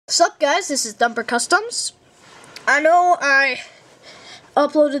Sup guys, this is Thumper Customs. I know I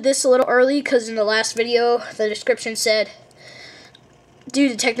uploaded this a little early because in the last video the description said due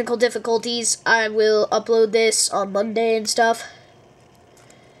to technical difficulties I will upload this on Monday and stuff.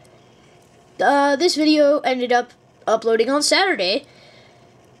 This video ended up uploading on Saturday,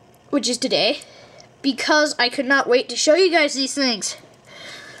 which is today, because I could not wait to show you guys these things.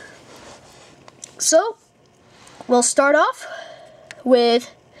 So, we'll start off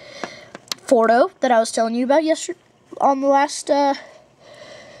with Fordo that I was telling you about yesterday on the last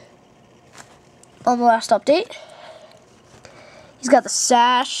update. He's got the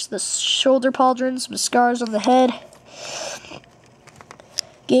sash, the shoulder pauldrons, some scars on the head.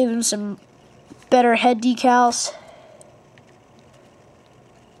 Gave him some better head decals.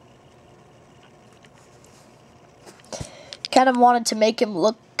 Kind of wanted to make him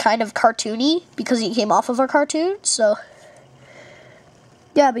look kind of cartoony because he came off of our cartoon, so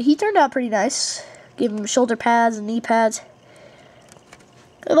yeah, but he turned out pretty nice. Gave him shoulder pads and knee pads.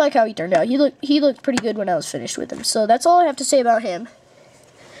 I like how he turned out. He looked pretty good when I was finished with him. So that's all I have to say about him.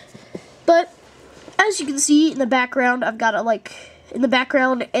 But as you can see in the background, I've got in the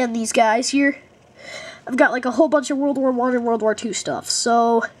background and these guys here, I've got like a whole bunch of World War I and World War II stuff.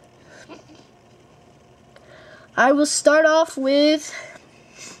 So I will start off with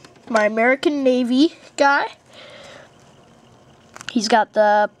my American Navy guy. He's got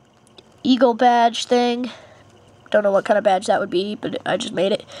the Eagle badge thing. Don't know what kind of badge that would be, but I just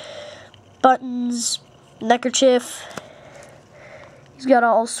made it. Buttons, neckerchief. He's got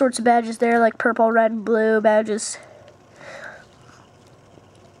all sorts of badges there, like purple, red, and blue badges.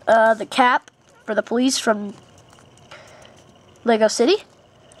 The cap for the police from Lego City.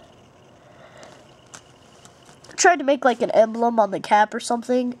 Tried to make like an emblem on the cap or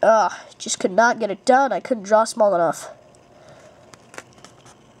something. Just could not get it done. I couldn't draw small enough.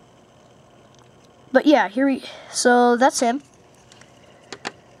 But yeah, so that's him.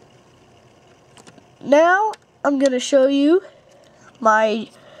 Now I'm gonna show you my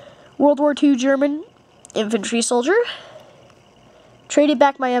World War II German infantry soldier. Traded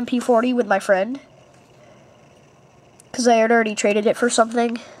back my MP40 with my friend, because I had already traded it for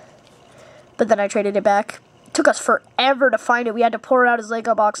something, but then I traded it back. It took us forever to find it. We had to pour it out his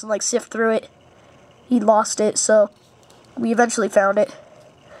Lego box and like sift through it. He lost it, so we eventually found it.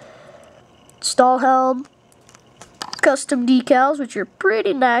 Stahlhelm, custom decals, which are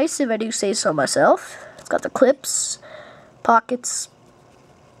pretty nice if I do say so myself. It's got the clips, pockets,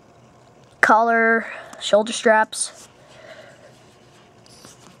 collar, shoulder straps.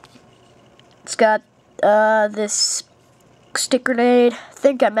 It's got this stick grenade. I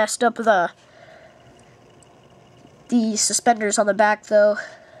think I messed up the suspenders on the back though.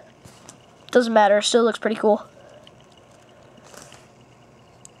 Doesn't matter, still looks pretty cool.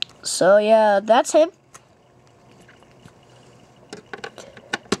 So yeah, that's him.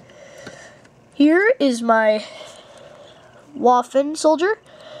 Here is my Waffen soldier.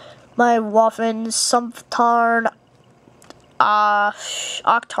 My Waffen Sumptarn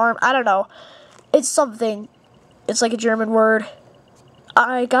Octarm, I don't know. It's something. It's like a German word.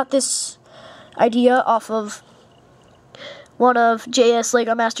 I got this idea off of one of JS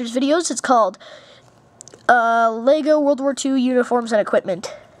Lego Masters videos. It's called Lego World War II Uniforms and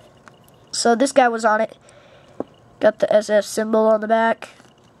Equipment. So this guy was on it. Got the SF symbol on the back,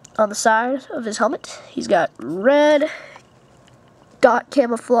 on the side of his helmet. He's got red dot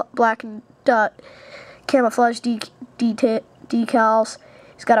black and dot camouflage decals.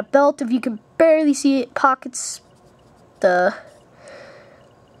 He's got a belt, if you can barely see it, pockets, the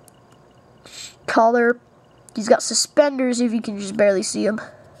collar. He's got suspenders, if you can just barely see them.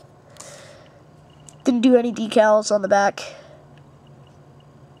 Didn't do any decals on the back.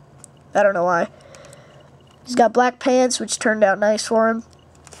 I don't know why. He's got black pants, which turned out nice for him.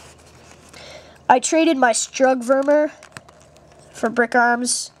 I traded my Strugvermer for brick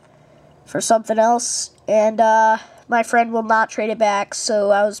arms for something else, and my friend will not trade it back,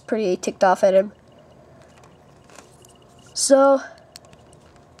 so I was pretty ticked off at him. So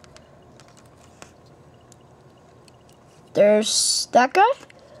there's that guy.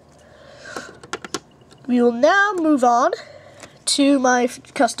 We will now move on to my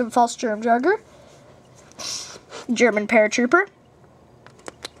custom false German paratrooper.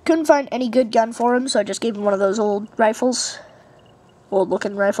 Couldn't find any good gun for him, so I just gave him one of those old rifles. Old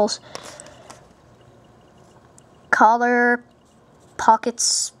looking rifles. Collar,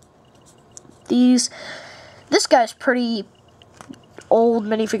 pockets, these. This guy's pretty old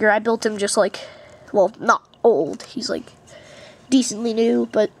minifigure. I built him just like, well, not old. He's like decently new,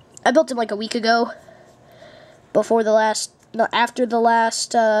 but I built him like a week ago. before the last no, after the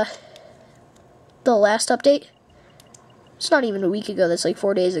last update. It's not even a week ago. That's like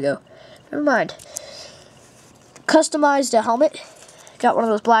 4 days ago. Never mind. Customized a helmet. Got one of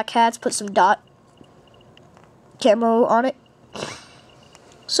those black hats. Put some dot camo on it.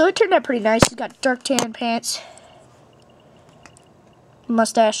 So it turned out pretty nice. He's got dark tan pants,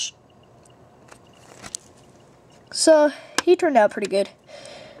 mustache. So he turned out pretty good.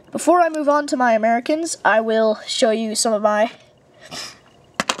 Before I move on to my Americans, I will show you some of my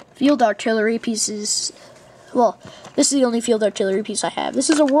field artillery pieces. Well, this is the only field artillery piece I have. This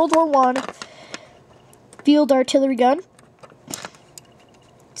is a World War I field artillery gun.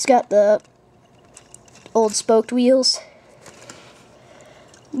 It's got the old spoked wheels,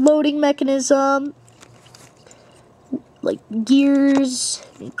 loading mechanism, like gears,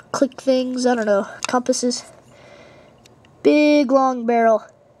 click things, I don't know, compasses. Big long barrel.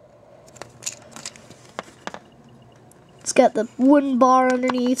 It's got the wooden bar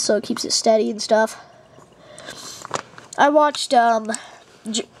underneath so it keeps it steady and stuff. I watched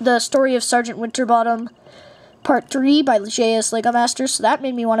the story of Sergeant Winterbottom Part 3 by JS Lego Masters, so that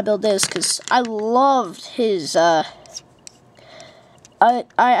made me want to build this because I loved his I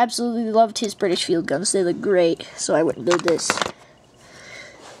absolutely loved his British field guns. They look great, so I went and built this.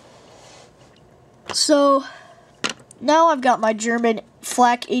 So now I've got my German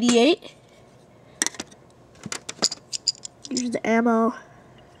Flak 88. Here's the ammo.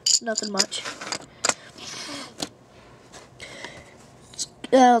 Nothing much.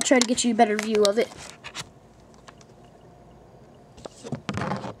 I'll try to get you a better view of it.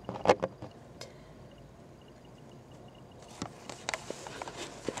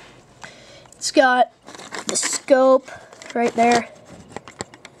 It's got the scope right there.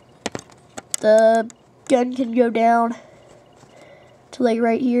 The gun can go down to like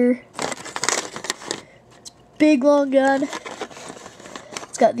right here. It's a big long gun.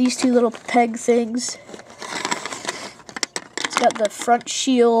 It's got these two little peg things. It's got the front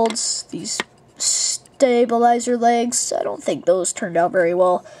shields, these stabilizer legs. I don't think those turned out very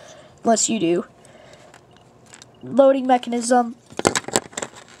well, unless you do. Loading mechanism.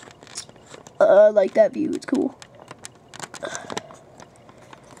 I like that view, it's cool.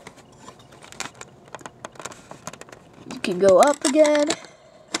 You can go up again.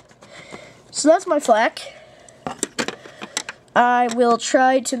 So that's my flak. I will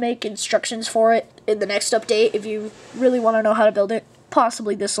try to make instructions for it in the next update if you really want to know how to build it.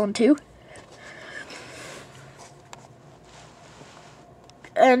 Possibly this one too.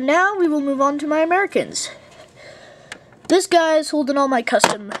 And now we will move on to my Americans. This guy's holding all my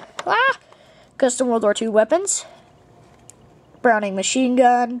custom World War II weapons. Browning machine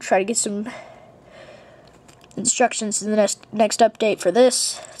gun. Try to get some instructions in the next update for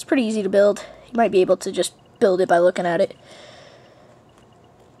this. It's pretty easy to build. You might be able to just build it by looking at it.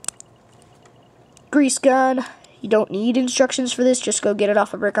 Grease gun. You don't need instructions for this. Just go get it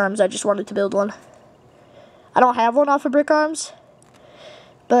off of Brick Arms. I just wanted to build one. I don't have one off of Brick Arms,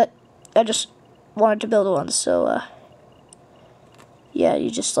 but I just wanted to build one. So, yeah, you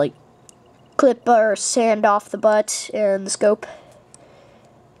just like clip or sand off the butt and the scope.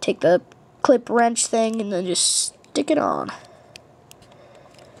 Take the clip wrench thing and then just stick it on.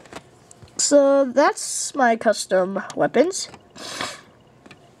 So that's my custom weapons.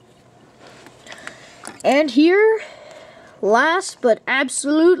 And here, last but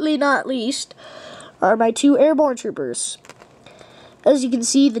absolutely not least, are my two airborne troopers. As you can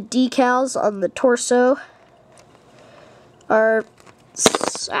see, the decals on the torso are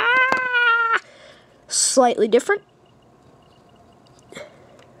slightly different.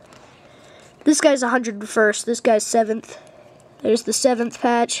 This guy's 101st, this guy's 7th. There's the 7th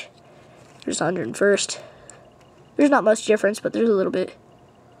patch. There's 101st. There's not much difference, but there's a little bit.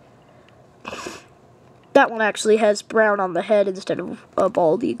 That one actually has brown on the head instead of a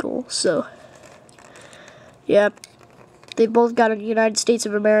bald eagle, so yeah. They both got a United States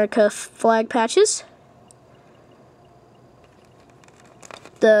of America flag patches.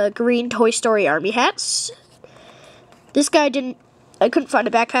 The green Toy Story Army hats. This guy I couldn't find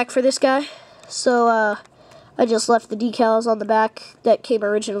a backpack for this guy, so I just left the decals on the back that came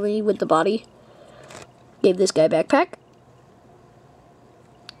originally with the body. Gave this guy a backpack.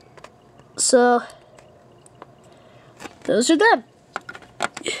 So those are them.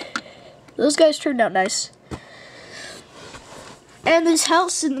 Those guys turned out nice. And this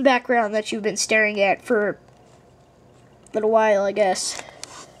house in the background that you've been staring at for a little while, I guess.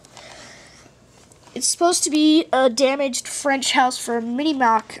 It's supposed to be a damaged French house for a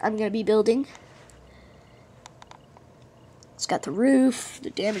mini-mock I'm going to be building. It's got the roof, the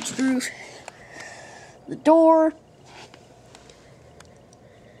damaged roof, the door,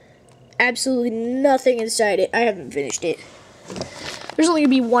 absolutely nothing inside it. I haven't finished it. There's only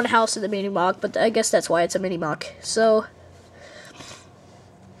going to be one house in the mini MOC, but I guess that's why it's a mini MOC. So,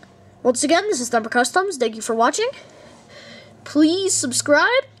 once again, this is Thumper Customs. Thank you for watching. Please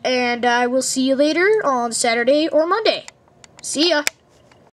subscribe, and I will see you later on Saturday or Monday. See ya!